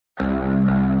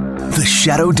The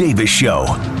Shadoe Davis Show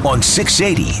on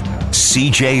 680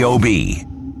 CJOB.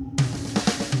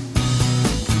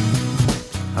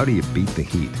 How do you beat the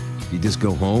heat? You just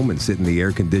go home and sit in the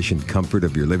air-conditioned comfort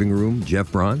of your living room,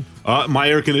 Jeff Braun? My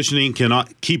air conditioning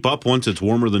cannot keep up once it's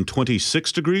warmer than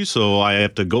 26 degrees, so I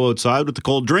have to go outside with the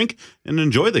cold drink and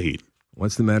enjoy the heat.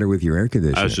 What's the matter with your air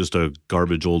conditioner? It's just a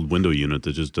garbage old window unit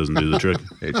that just doesn't do the trick.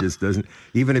 It just doesn't.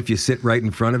 Even if you sit right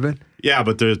in front of it? Yeah,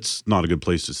 but it's not a good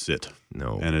place to sit.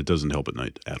 No. And it doesn't help at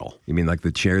night at all. You mean like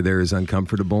the chair there is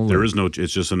uncomfortable? There is no,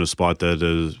 it's just in a spot that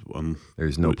is...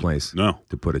 There's no place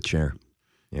to put a chair.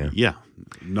 Yeah,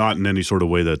 not in any sort of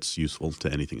way that's useful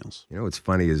to anything else. You know what's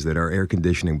funny is that our air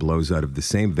conditioning blows out of the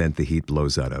same vent the heat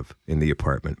blows out of in the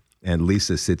apartment. And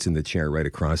Lisa sits in the chair right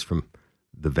across from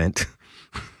the vent.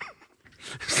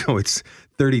 So it's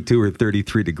 32 or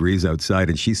 33 degrees outside,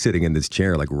 and she's sitting in this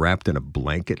chair like wrapped in a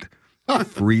blanket,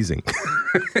 freezing.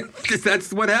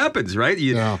 That's what happens, right?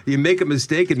 You make a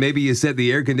mistake, and maybe you set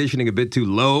the air conditioning a bit too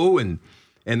low, and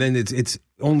then it's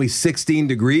only 16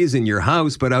 degrees in your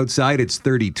house, but outside it's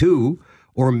 32.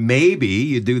 Or maybe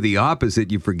you do the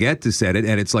opposite. You forget to set it,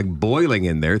 and it's like boiling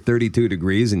in there, 32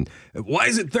 degrees. And why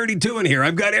is it 32 in here?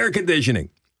 I've got air conditioning.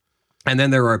 And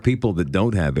then there are people that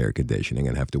don't have air conditioning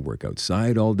and have to work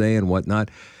outside all day and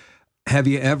whatnot. Have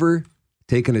you ever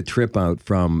taken a trip out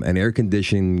from an air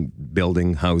conditioning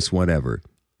building, house, whatever,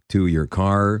 to your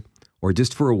car, or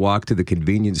just for a walk to the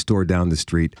convenience store down the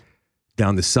street,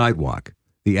 down the sidewalk,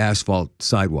 the asphalt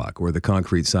sidewalk or the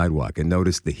concrete sidewalk, and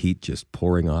noticed the heat just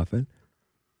pouring off it?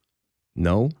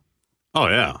 No? Oh,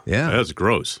 yeah. Yeah. That's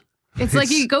gross. It's like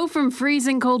you go from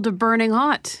freezing cold to burning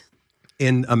hot.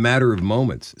 In a matter of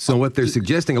moments. So what they're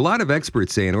suggesting, a lot of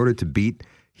experts say in order to beat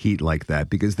heat like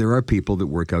that, because there are people that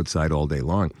work outside all day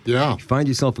long. Yeah. You find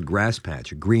yourself a grass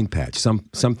patch, a green patch,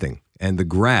 something, and the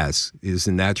grass is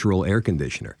a natural air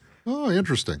conditioner. Oh,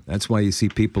 interesting. That's why you see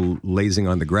people lazing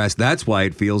on the grass. That's why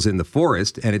it feels in the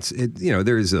forest, and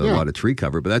there is a lot of tree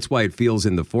cover, but that's why it feels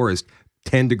in the forest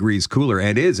 10 degrees cooler,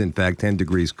 and is in fact 10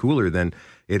 degrees cooler than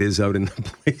it is out in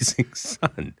the blazing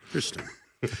sun. Interesting.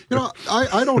 You know,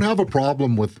 I don't have a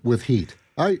problem with heat.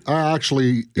 I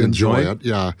actually enjoy it.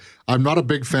 Yeah. I'm not a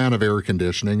big fan of air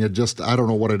conditioning. I don't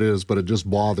know what it is, but it just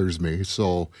bothers me.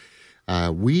 So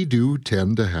we do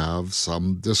tend to have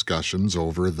some discussions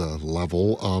over the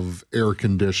level of air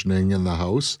conditioning in the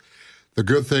house. The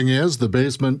good thing is the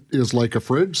basement is like a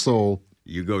fridge, so...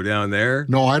 You go down there?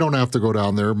 No, I don't have to go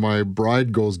down there. My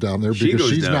bride goes down there because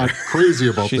she's not crazy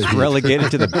about the heat. She's relegated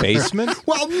to the basement?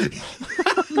 Well,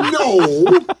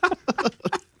 no.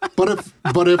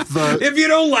 But if you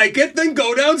don't like it, then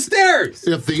go downstairs.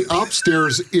 If the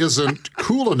upstairs isn't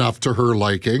cool enough to her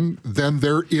liking, then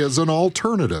there is an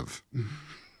alternative.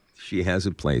 She has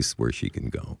a place where she can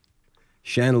go.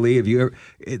 Shanley, have you ever?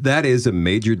 That is a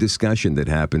major discussion that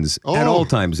happens at all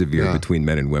times of year between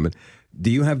men and women. Do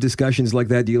you have discussions like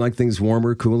that? Do you like things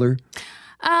warmer, cooler?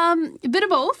 A bit of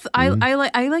both. I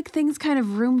like things kind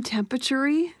of room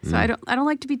temperature-y. So I don't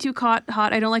like to be too hot.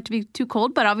 I don't like to be too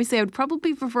cold, but obviously I would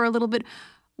probably prefer a little bit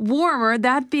warmer.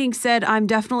 That being said, I'm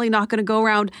definitely not going to go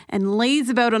around and laze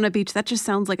about on a beach. That just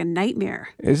sounds like a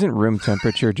nightmare. Isn't room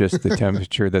temperature just the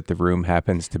temperature that the room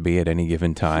happens to be at any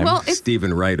given time? Well,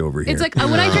 Stephen Wright over here. It's like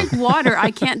when I drink water,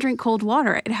 I can't drink cold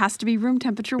water. It has to be room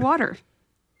temperature water.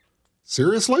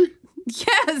 Seriously?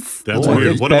 Yes. That's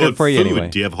weird. What about for you food? anyway.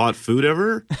 Do you have hot food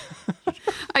ever?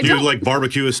 Do you like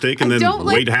barbecue a steak and then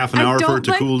wait half an hour for it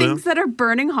to cool down? I don't like things that are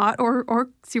burning hot or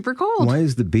super cold. Why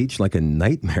is the beach like a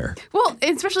nightmare? Well,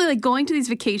 especially like going to these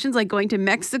vacations, like going to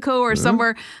Mexico or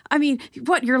somewhere. I mean,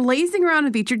 you're lazing around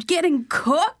the beach. You're getting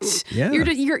cooked. Yeah.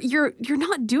 You're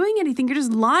not doing anything. You're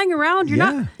just lying around. You're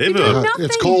doing nothing.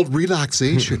 It's called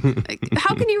relaxation.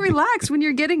 How can you relax when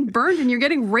you're getting burned and you're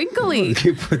getting wrinkly?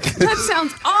 That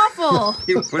sounds awful.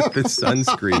 You put the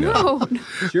sunscreen on.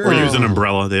 No. Sure. Or use an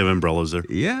umbrella. They have umbrellas there.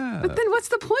 Yeah. But then what's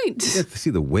the point? You have to see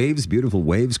the waves, beautiful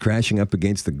waves crashing up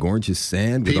against the gorgeous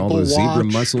sand with all People those zebra watch.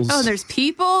 muscles. Oh, there's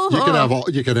people.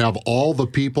 You can have all the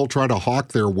people try to hawk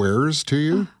their wares to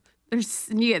you. You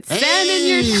get sand in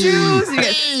your shoes. You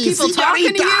get people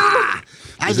talking to you.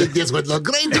 I think this would look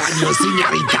great on you,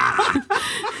 señorita.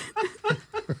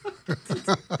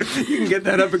 You can get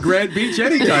that up at Grand Beach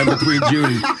anytime between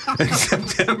June and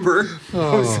September.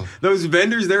 Those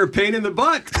vendors, they're a pain in the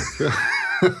butt.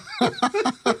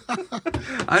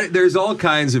 There's all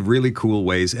kinds of really cool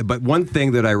ways. But one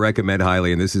thing that I recommend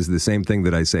highly, and this is the same thing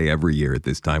that I say every year at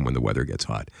this time when the weather gets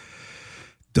hot,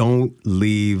 don't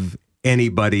leave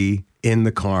anybody in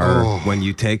the car when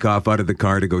you take off out of the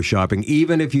car to go shopping,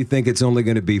 even if you think it's only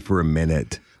going to be for a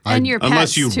minute. And your pets,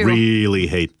 Unless you too. really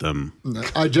hate them.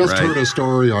 I just Right. heard a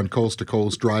story on Coast to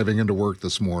Coast driving into work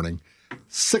this morning.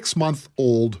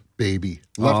 6-month-old baby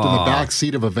left in the back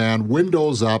seat of a van,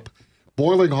 windows up,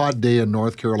 boiling hot day in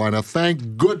North Carolina.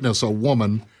 Thank goodness a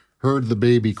woman heard the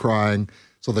baby crying.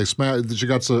 So they she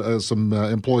got some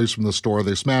employees from the store.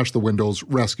 They smashed the windows,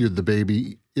 rescued the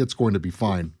baby. It's going to be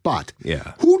fine. But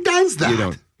Yeah. who does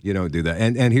that? You don't do that.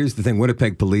 And here's the thing.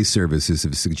 Winnipeg Police Services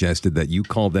have suggested that you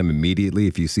call them immediately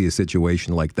if you see a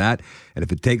situation like that. And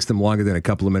if it takes them longer than a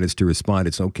couple of minutes to respond,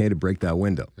 it's okay to break that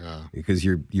window. Yeah. Because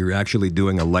you're actually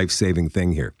doing a life-saving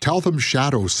thing here. Tell them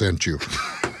Shadow sent you.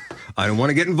 I don't want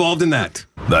to get involved in that.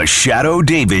 The Shadow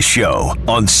Davis Show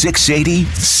on 680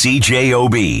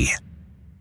 CJOB.